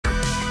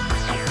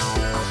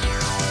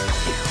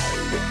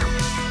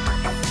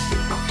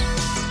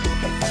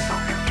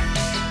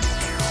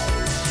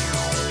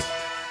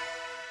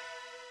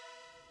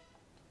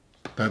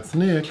That's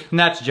Nick. And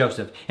that's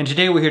Joseph. And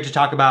today we're here to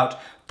talk about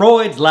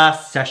Freud's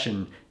Last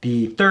Session,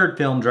 the third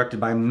film directed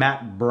by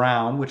Matt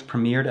Brown, which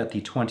premiered at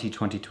the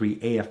 2023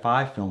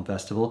 AFI Film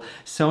Festival.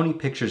 Sony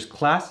Pictures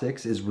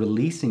Classics is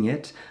releasing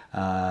it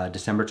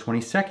December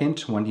 22nd,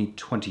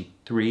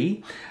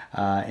 2023.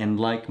 And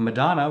like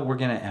Madonna, we're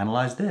going to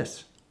analyze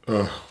this.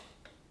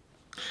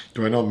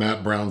 Do I know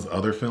Matt Brown's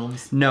other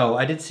films? No,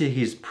 I did see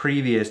his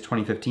previous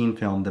 2015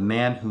 film, The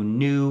Man Who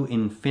Knew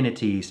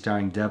Infinity,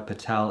 starring Dev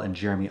Patel and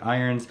Jeremy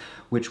Irons,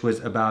 which was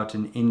about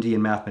an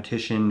Indian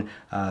mathematician,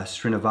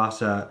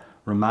 Srinivasa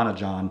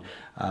Ramanujan.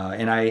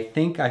 And I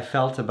think I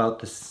felt about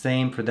the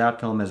same for that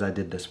film as I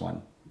did this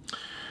one.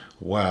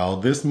 Well,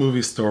 this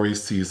movie story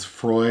sees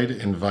Freud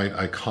invite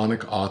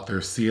iconic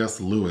author C.S.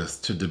 Lewis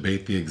to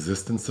debate the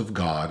existence of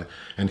God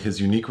and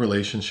his unique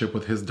relationship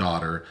with his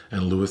daughter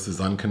and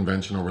Lewis's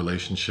unconventional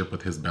relationship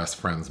with his best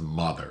friend's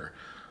mother.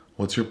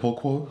 What's your pull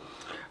quote?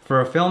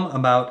 For a film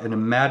about an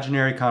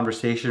imaginary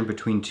conversation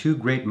between two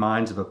great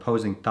minds of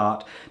opposing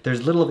thought,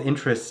 there's little of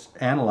interest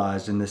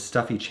analyzed in this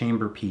stuffy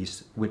chamber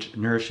piece which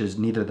nourishes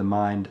neither the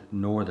mind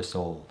nor the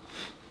soul.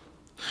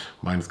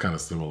 Mine's kind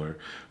of similar.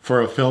 For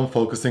a film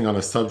focusing on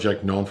a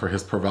subject known for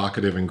his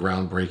provocative and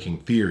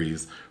groundbreaking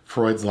theories,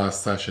 Freud's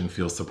Last Session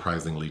feels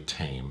surprisingly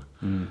tame.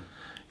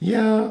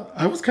 Yeah,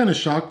 I was kind of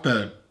shocked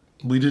that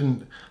we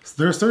didn't...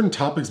 There are certain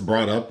topics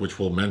brought up, which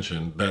we'll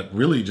mention, that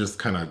really just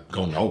kind of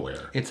go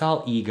nowhere. It's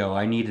all ego.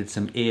 I needed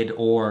some id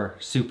or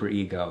super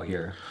ego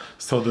here.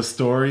 So the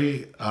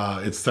story,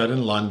 it's set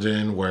in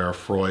London where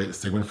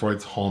Sigmund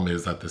Freud's home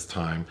is at this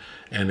time,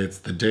 and it's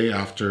the day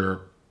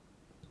after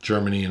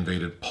Germany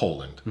invaded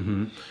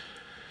Poland.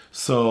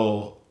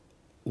 So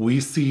we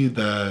see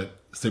that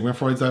Sigmund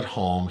Freud's at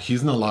home.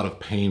 He's in a lot of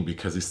pain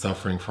because he's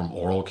suffering from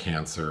oral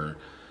cancer.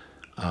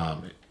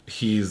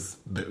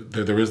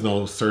 There is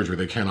no surgery.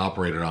 They can't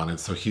operate it on it.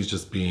 So he's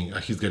just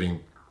he's getting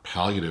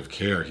palliative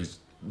care. He's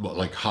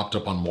like hopped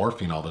up on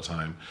morphine all the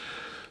time.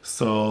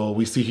 So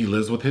we see he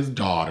lives with his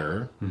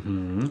daughter.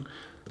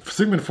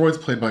 Sigmund Freud's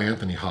played by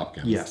Anthony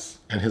Hopkins. Yes.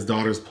 And his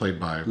daughter's played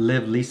by...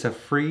 Liv Lisa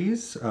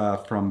Fries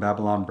from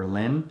Babylon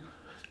Berlin.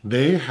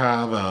 They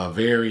have a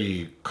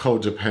very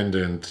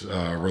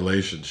codependent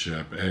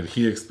relationship, and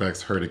he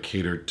expects her to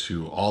cater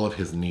to all of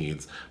his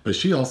needs. But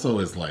she also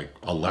is like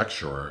a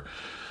lecturer.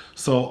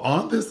 So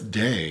on this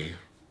day,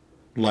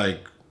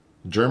 like,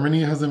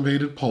 Germany has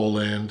invaded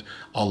Poland,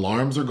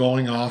 alarms are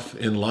going off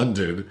in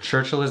London.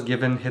 Churchill has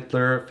given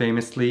Hitler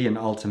famously an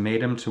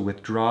ultimatum to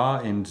withdraw,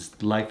 and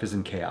life is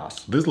in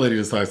chaos. This lady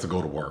decides to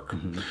go to work.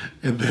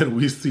 And then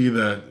we see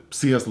that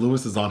C.S.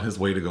 Lewis is on his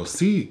way to go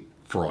see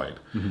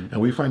Freud.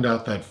 And we find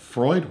out that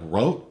Freud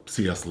wrote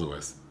C.S.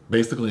 Lewis,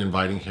 basically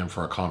inviting him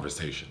for a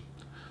conversation.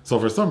 So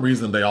for some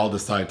reason, they all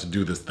decide to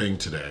do this thing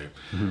today.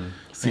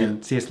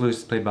 And C.S. Lewis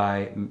is played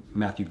by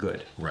Matthew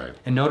Goode. Right.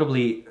 And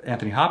notably,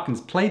 Anthony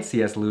Hopkins played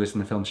C.S. Lewis in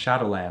the film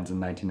Shadowlands in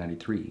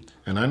 1993.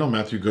 And I know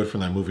Matthew Goode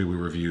from that movie we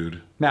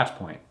reviewed. Match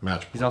Point.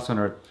 Match Point. He's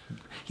also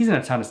he's in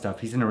a ton of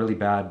stuff. He's in a really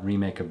bad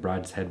remake of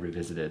Brideshead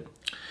Revisited.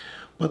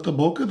 But the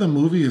bulk of the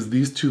movie is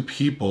these two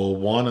people,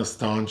 one a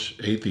staunch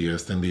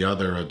atheist and the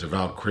other a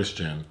devout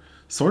Christian,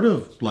 sort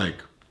of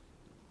like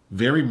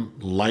very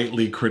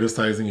lightly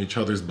criticizing each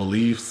other's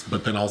beliefs,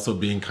 but then also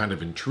being kind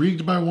of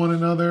intrigued by one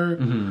another.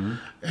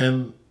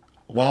 And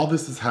while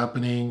this is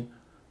happening,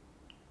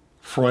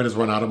 Freud has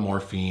run out of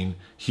morphine.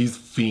 He's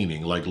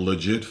fiending, like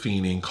legit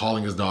fiending,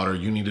 calling his daughter,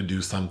 you need to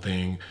do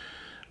something.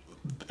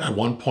 At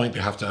one point,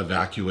 they have to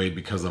evacuate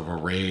because of a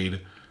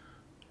raid.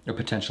 A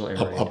potential air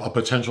raid. A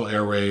potential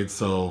air raid.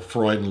 So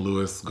Freud and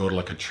Lewis go to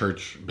like a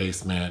church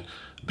basement.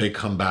 They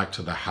come back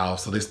to the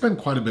house. So they spend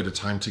quite a bit of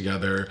time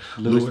together.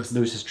 Lewis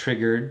is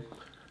triggered.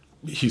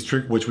 He's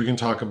triggered, which we can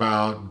talk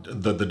about.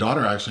 The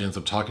daughter actually ends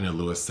up talking to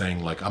Lewis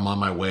saying like, I'm on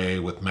my way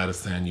with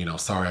medicine, you know,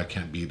 sorry I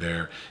can't be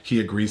there. He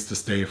agrees to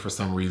stay for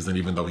some reason,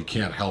 even though he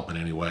can't help in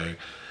any way.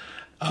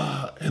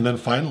 And then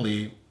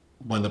finally,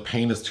 when the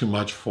pain is too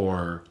much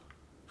for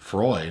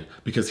Freud,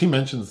 because he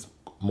mentions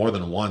more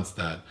than once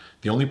that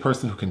the only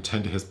person who can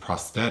tend to his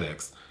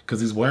prosthetics,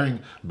 because he's wearing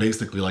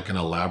basically like an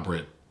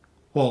elaborate,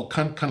 well,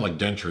 kind of like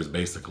dentures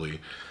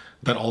basically,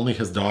 that only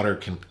his daughter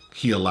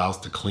he allows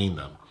to clean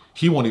them.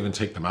 He won't even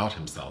take them out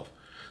himself.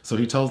 So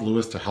he tells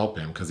Lewis to help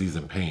him because he's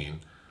in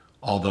pain,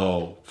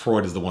 although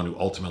Freud is the one who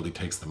ultimately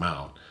takes them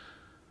out.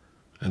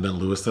 And then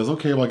Lewis says,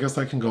 okay, well, I guess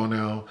I can go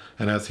now.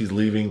 And as he's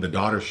leaving, the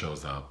daughter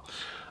shows up.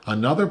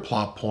 Another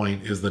plot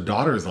point is the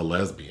daughter is a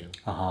lesbian.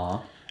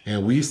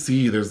 And we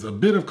see there's a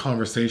bit of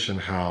conversation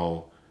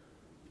how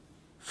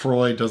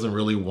Freud doesn't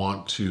really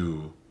want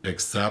to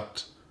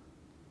accept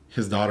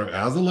his daughter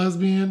as a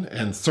lesbian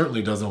and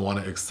certainly doesn't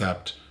want to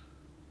accept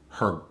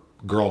her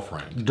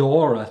girlfriend.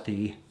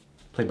 Dorothy,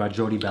 played by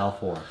Jodie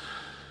Balfour.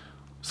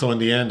 So in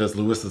the end, as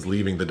Lewis is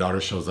leaving, the daughter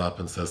shows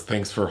up and says,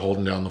 thanks for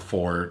holding down the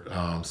fort.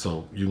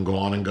 So you can go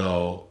on and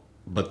go.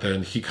 But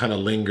then he kind of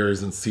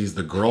lingers and sees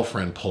the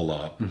girlfriend pull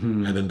up.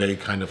 And then they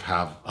kind of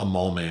have a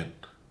moment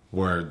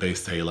where they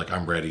say, like,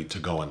 I'm ready to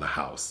go in the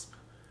house.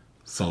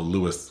 So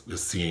Lewis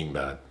is seeing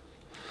that.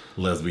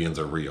 lesbians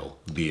are real.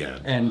 The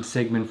end. And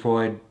Sigmund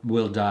Freud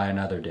will die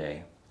another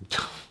day.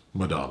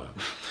 Madonna.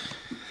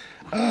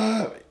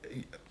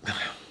 Okay.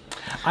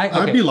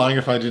 I'd be lying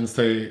if I didn't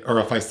say, or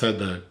if I said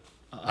that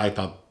I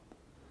thought,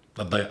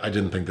 I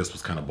didn't think this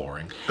was kind of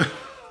boring.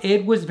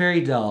 It was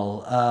very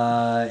dull,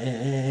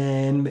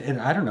 and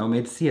I don't know,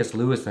 made C.S.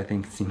 Lewis, I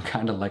think, seem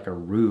kind of like a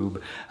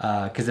rube,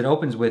 because it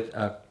opens with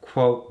a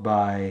quote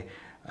by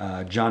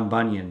John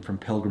Bunyan from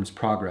Pilgrim's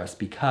Progress,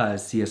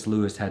 because C.S.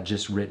 Lewis had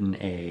just written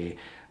a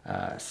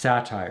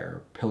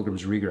satire,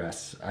 Pilgrim's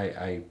Regress,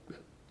 I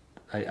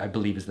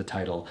believe is the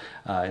title,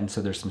 and so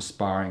there's some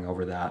sparring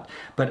over that.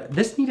 But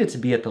this needed to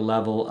be at the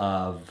level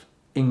of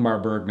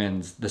Ingmar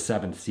Bergman's The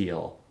Seventh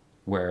Seal,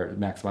 where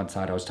Max von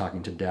Sydow was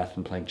talking to death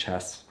and playing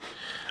chess.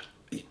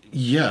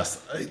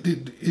 Yes,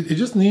 it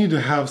just needed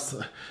to have,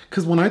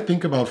 because when I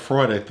think about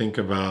Freud, I think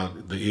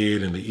about the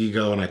id and the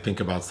ego, and I think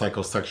about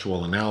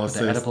psychosexual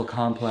analysis. The Oedipal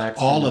complex.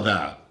 All of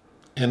that.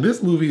 And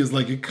this movie is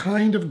like, it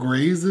kind of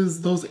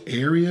grazes those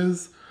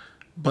areas,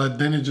 but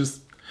then it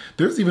just,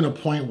 there's even a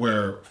point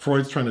where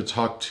Freud's trying to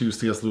talk to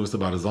C.S. Lewis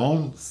about his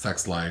own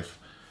sex life,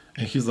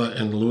 and he's like,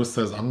 and Lewis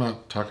says, I'm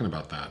not talking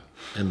about that.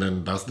 And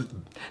then that's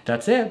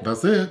it.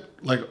 That's it.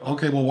 Like,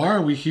 okay, well, why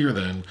are we here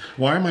then?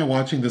 Why am I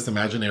watching this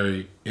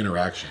imaginary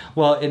interaction?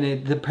 Well,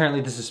 and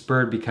apparently this is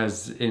spurred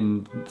because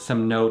in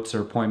some notes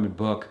or appointment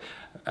book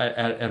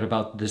at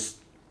about this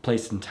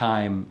place and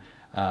time,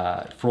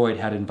 Freud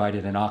had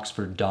invited an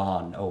Oxford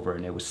Don over,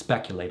 and it was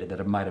speculated that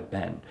it might have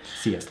been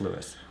C.S.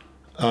 Lewis.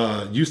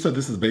 You said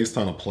this is based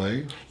on a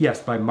play?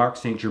 Yes, by Mark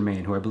St.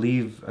 Germain, who I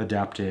believe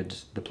adapted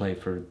the play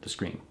for the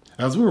screen.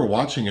 As we were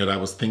watching it, I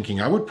was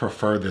thinking I would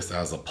prefer this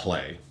as a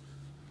play,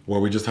 where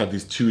we just had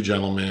these two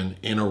gentlemen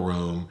in a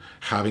room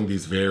having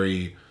these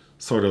very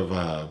sort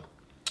of,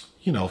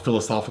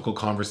 philosophical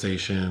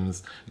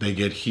conversations. They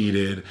get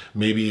heated.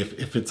 Maybe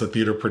if it's a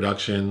theater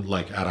production,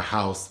 like at a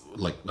house,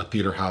 like a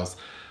theater house,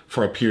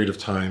 for a period of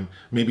time,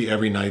 maybe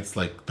every night's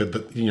like,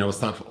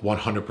 it's not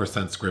 100%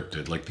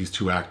 scripted. Like these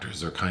two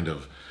actors are kind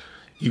of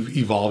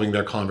evolving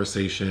their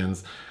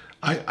conversations.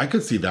 I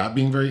could see that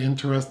being very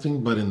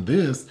interesting, but in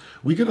this,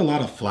 we get a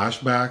lot of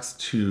flashbacks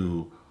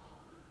to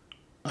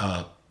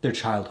their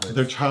childhoods.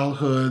 Their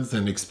childhoods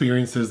and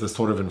experiences that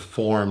sort of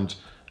informed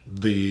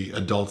the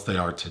adults they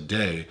are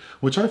today,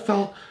 which I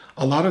felt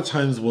a lot of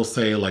times we'll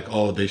say like,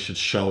 oh, they should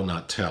show,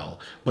 not tell.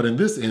 But in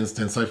this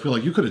instance, I feel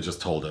like you could have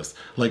just told us.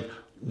 Like,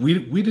 we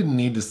didn't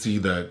need to see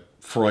that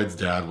Freud's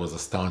dad was a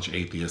staunch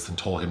atheist and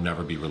told him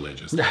never be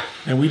religious.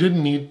 And we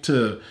didn't need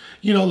to,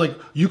 like,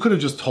 you could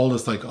have just told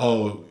us like,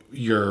 oh,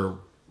 your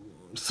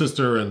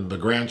sister and the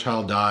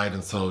grandchild died,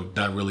 and so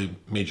that really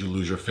made you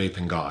lose your faith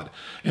in God.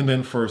 And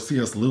then for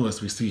C.S.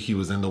 Lewis, we see he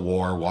was in the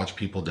war, watched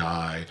people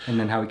die. And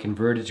then how he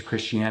converted to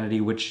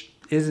Christianity, which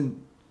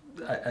isn't,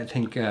 I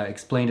think,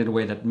 explained in a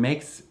way that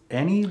makes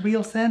any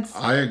real sense.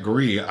 I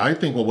agree. I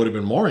think what would have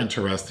been more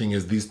interesting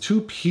is these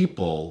two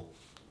people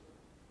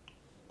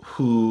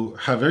who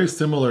have very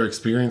similar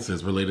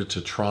experiences related to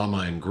trauma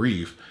and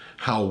grief,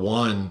 how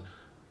one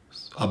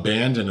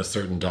abandoned a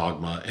certain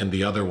dogma and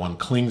the other one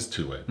clings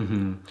to it,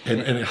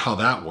 and how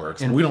that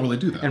works. And we don't really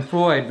do that. And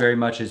Freud very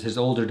much is his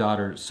older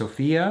daughter,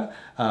 Sophia,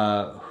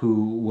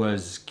 who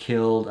was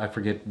killed, I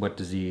forget what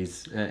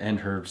disease, and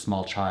her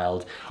small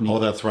child. Oh,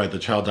 that's right. The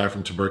child died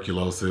from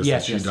tuberculosis,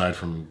 and she died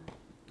from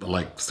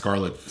like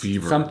scarlet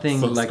fever, something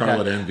like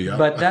scarlet that. envy.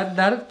 But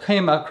that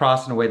came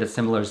across in a way that's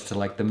similar to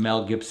like the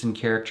Mel Gibson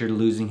character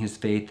losing his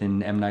faith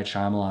in M. Night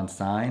Shyamalan's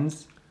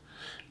Signs.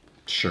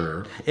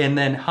 Sure. And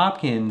then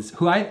Hopkins,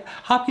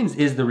 Hopkins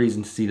is the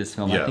reason to see this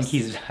film.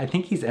 Yes. I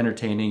think he's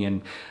entertaining,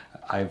 and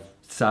I've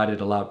sided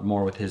a lot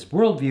more with his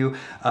worldview.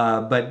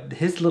 But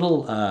his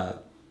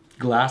little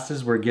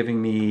glasses were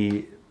giving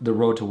me The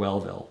Road to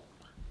Wellville.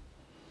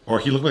 Or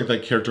he looked like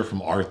that character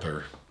from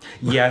Arthur.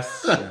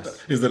 Yes. Yes.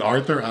 Is it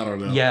Arthur? I don't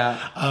know. Yeah.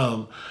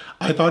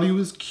 I thought he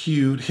was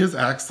cute. His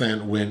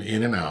accent went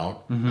in and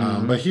out.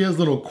 But he has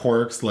little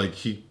quirks, like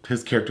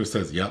his character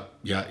says, yep,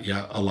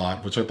 yeah, a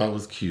lot, which I thought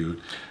was cute.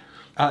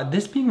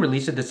 This being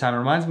released at this time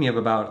reminds me of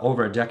about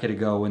over a decade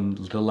ago when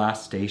The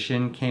Last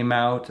Station came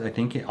out. I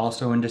think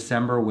also in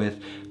December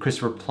with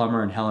Christopher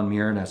Plummer and Helen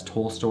Mirren as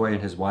Tolstoy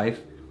and his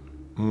wife.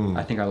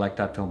 I think I like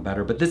that film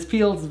better, but this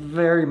feels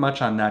very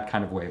much on that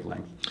kind of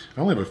wavelength.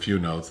 I only have a few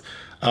notes.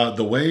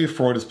 The way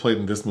Freud is played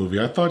in this movie,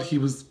 I thought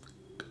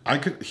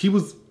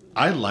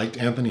I liked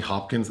Anthony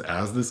Hopkins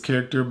as this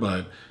character,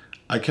 but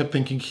I kept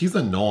thinking he's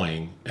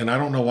annoying, and I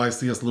don't know why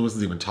C.S. Lewis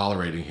is even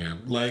tolerating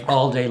him. Like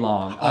all day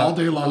long. All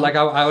day long. Like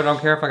I don't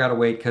care if I gotta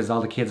wait because all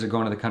the kids are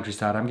going to the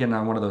countryside. I'm getting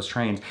on one of those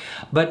trains.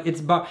 But it's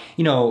about,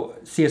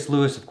 C.S.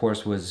 Lewis, of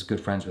course, was good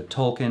friends with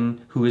Tolkien,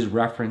 who is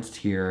referenced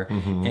here.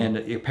 And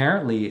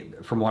apparently,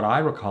 from what I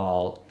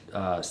recall,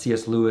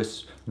 C.S.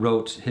 Lewis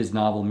wrote his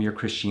novel Mere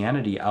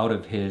Christianity out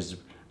of his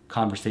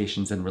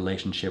conversations and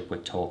relationship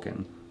with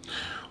Tolkien.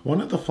 One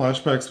of the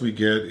flashbacks we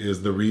get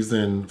is the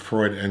reason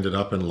Freud ended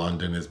up in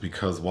London is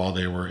because while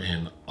they were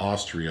in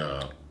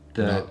Austria,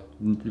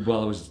 it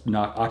was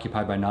not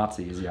occupied by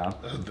Nazis, yeah.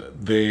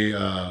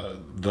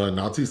 The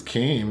Nazis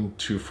came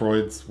to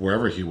Freud's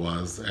wherever he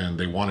was, and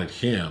they wanted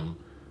him,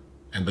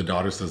 and the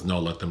daughter says, no,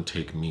 let them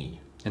take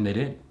me. And they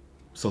did.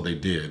 So they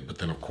did, but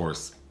then of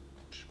course,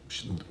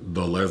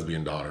 the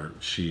lesbian daughter,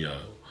 she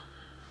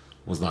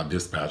was not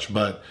dispatched.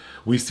 But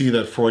we see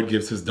that Freud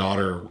gives his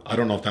daughter, I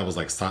don't know if that was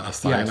like a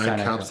cyanide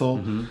capsule,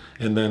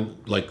 and then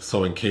like,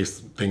 so in case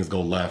things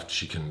go left,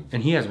 she can...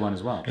 And he has one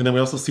as well. And then we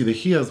also see that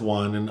he has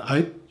one, and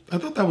I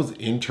thought that was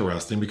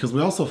interesting because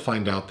we also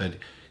find out that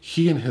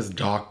he and his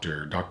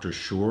doctor, Dr.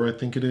 Schur, I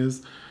think it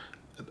is,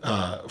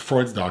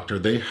 Freud's doctor,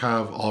 they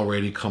have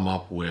already come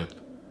up with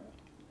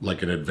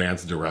like an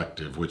advanced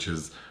directive, which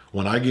is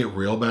when I get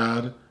real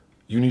bad,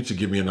 you need to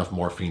give me enough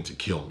morphine to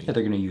kill me. Yeah,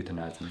 they're going to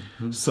euthanize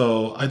him.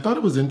 So I thought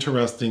it was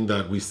interesting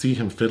that we see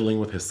him fiddling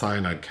with his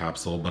cyanide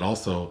capsule, but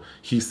also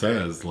he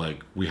says,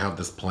 like, we have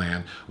this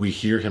plan. We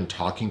hear him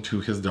talking to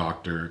his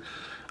doctor.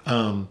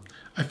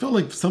 I felt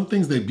like some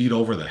things they beat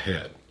over the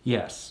head.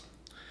 Yes.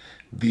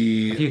 A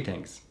few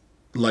things.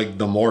 Like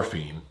the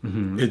morphine.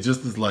 It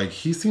just is like,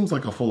 he seems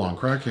like a full-on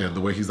crackhead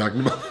the way he's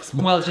acting about this.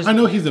 Well, it's just, I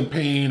know he's in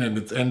pain and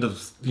it's end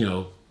of, you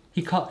know.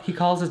 He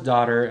calls his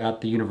daughter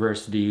at the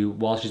university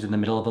while she's in the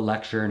middle of a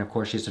lecture, and of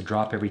course she has to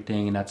drop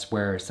everything, and that's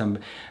where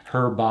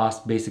her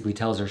boss basically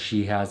tells her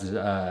she has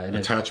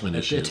attachment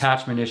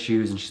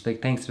issues, and she's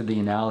like, thanks for the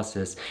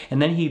analysis. And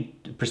then he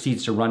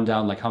proceeds to run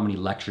down like how many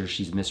lectures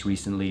she's missed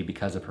recently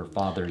because of her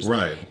father's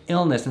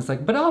illness. And it's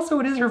like, but also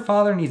it is her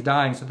father and he's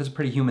dying, so this is a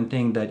pretty human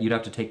thing that you'd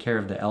have to take care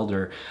of the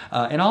elder.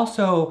 And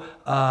also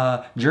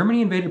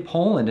Germany invaded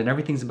Poland and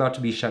everything's about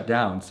to be shut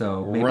down,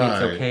 so maybe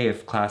it's okay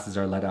if classes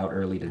are let out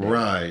early today.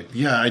 Right.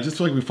 Yeah, I just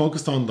feel like we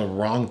focused on the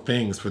wrong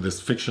things for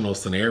this fictional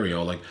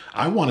scenario. Like,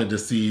 I wanted to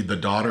see the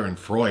daughter and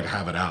Freud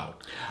have it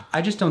out.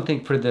 I just don't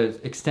think for the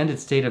extended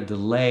state of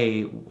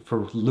delay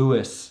for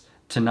Louis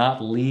to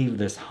not leave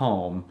this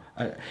home,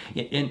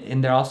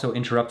 and they're also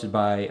interrupted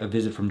by a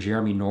visit from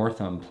Jeremy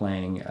Northam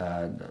playing,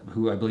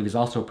 who I believe is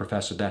also a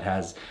professor that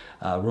has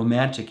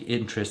romantic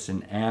interests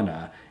in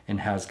Anna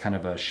and has kind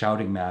of a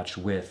shouting match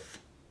with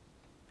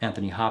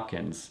Anthony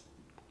Hopkins.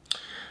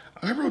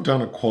 I wrote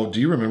down a quote. Do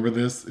you remember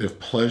this? If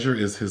pleasure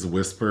is his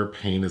whisper,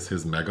 pain is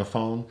his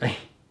megaphone.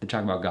 They're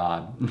talking about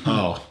God.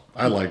 Oh,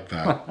 I like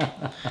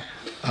that.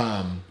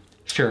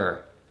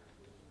 Sure.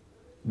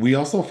 We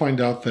also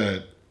find out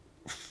that,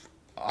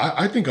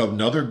 I think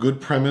another good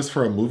premise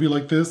for a movie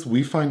like this,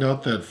 we find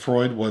out that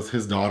Freud was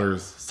his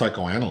daughter's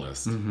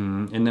psychoanalyst.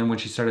 And then when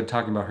she started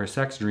talking about her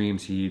sex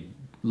dreams, he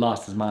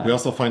lost his mind. We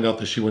also find out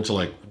that she went to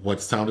like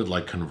what sounded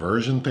like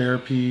conversion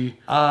therapy.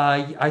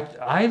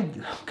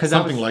 Because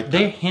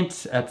they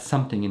hint at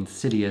something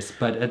insidious,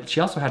 but she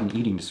also had an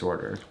eating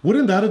disorder.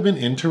 Wouldn't that have been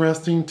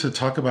interesting to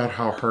talk about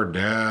how her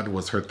dad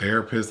was her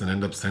therapist and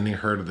end up sending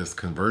her to this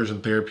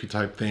conversion therapy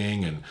type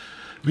thing? And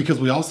because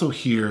we also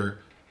hear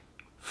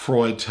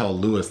Freud tell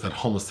Louis that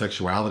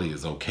homosexuality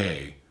is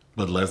okay,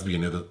 but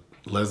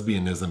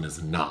lesbianism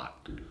is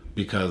not,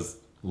 because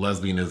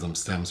lesbianism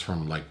stems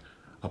from like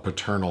a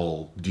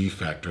paternal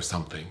defect or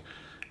something,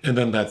 and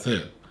then that's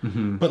it.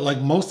 But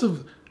like most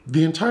of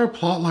the entire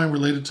plot line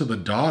related to the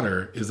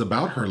daughter is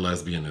about her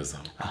lesbianism.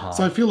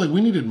 So I feel like we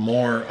needed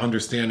more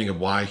understanding of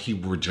why he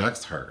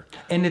rejects her.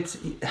 And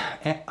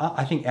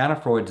I think Anna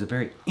Freud's a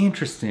very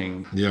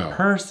interesting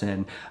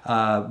person,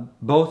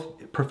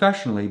 both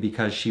professionally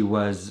because she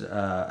was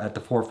at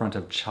the forefront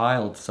of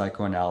child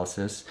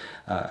psychoanalysis,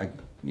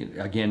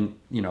 again,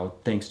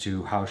 thanks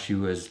to how she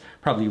was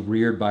probably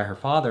reared by her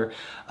father,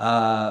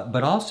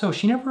 but also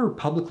she never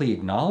publicly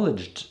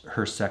acknowledged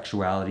her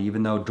sexuality,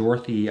 even though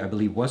Dorothy, I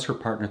believe, was her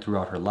partner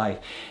throughout her life.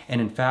 And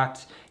in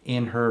fact,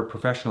 in her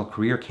professional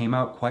career, came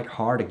out quite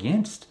hard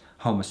against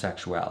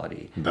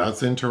homosexuality.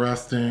 That's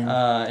interesting.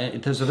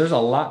 So there's a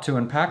lot to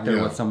unpack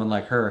there with someone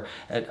like her.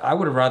 I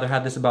would have rather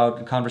had this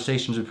about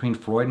conversations between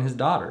Freud and his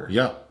daughter.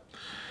 Yeah.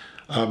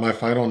 My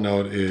final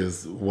note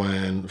is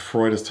when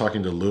Freud is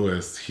talking to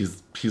Louis,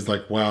 he's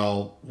like,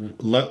 well,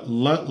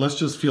 let's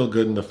just feel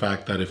good in the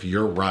fact that if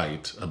you're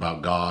right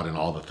about God and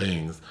all the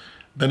things,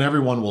 then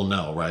everyone will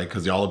know, right?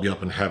 Because y'all will be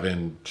up in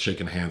heaven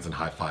shaking hands and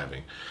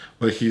high-fiving.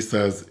 But he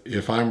says,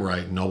 if I'm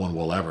right, no one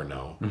will ever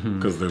know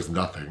because there's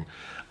nothing.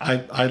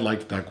 I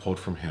liked that quote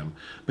from him.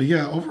 But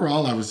yeah,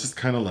 overall, I was just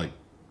kind of like,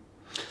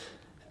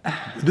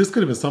 this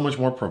could have been so much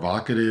more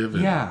provocative.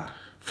 And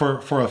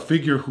for a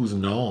figure who's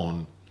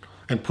known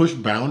and push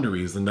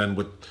boundaries, and then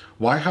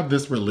why have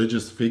this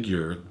religious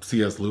figure,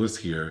 C.S. Lewis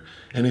here,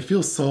 and it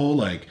feels so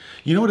like,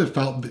 you know what it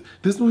felt,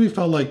 this movie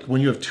felt like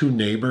when you have two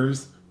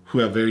neighbors who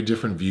have very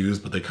different views,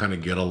 but they kind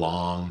of get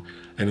along,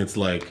 and it's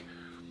like,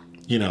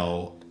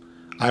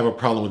 I have a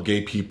problem with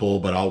gay people,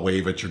 but I'll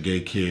wave at your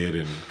gay kid,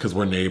 and because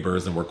we're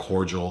neighbors and we're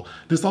cordial.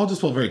 This all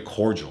just felt very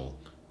cordial.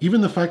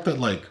 Even the fact that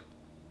like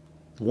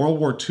World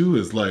War II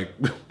is like,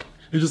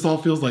 It just all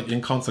feels like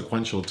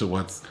inconsequential to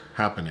what's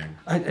happening.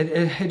 I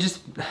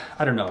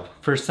don't know.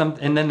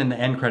 And then in the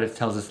end credits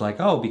tells us like,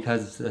 oh,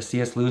 because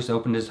C.S. Lewis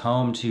opened his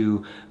home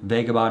to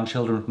vagabond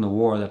children from the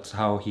war, that's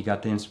how he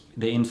got the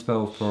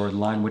inspo for The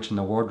Lion, Witch, and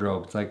the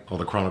Wardrobe. It's like... Oh,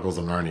 the Chronicles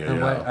of Narnia,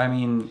 yeah. I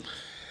mean,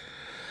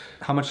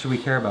 how much do we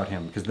care about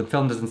him? Because the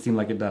film doesn't seem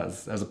like it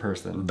does as a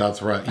person.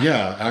 That's right.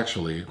 Yeah,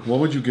 actually. What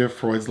would you give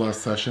Freud's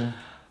Last Session?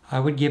 I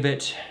would give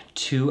it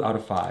 2 out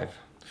of 5.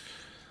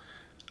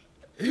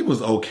 It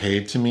was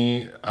okay to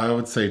me. I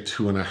would say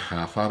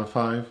 2.5 out of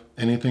 5.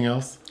 Anything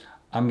else?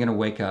 I'm going to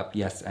wake up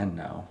yes and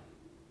no.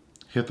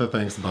 Hit the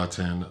thanks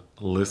button.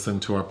 Listen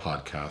to our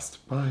podcast.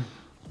 Bye.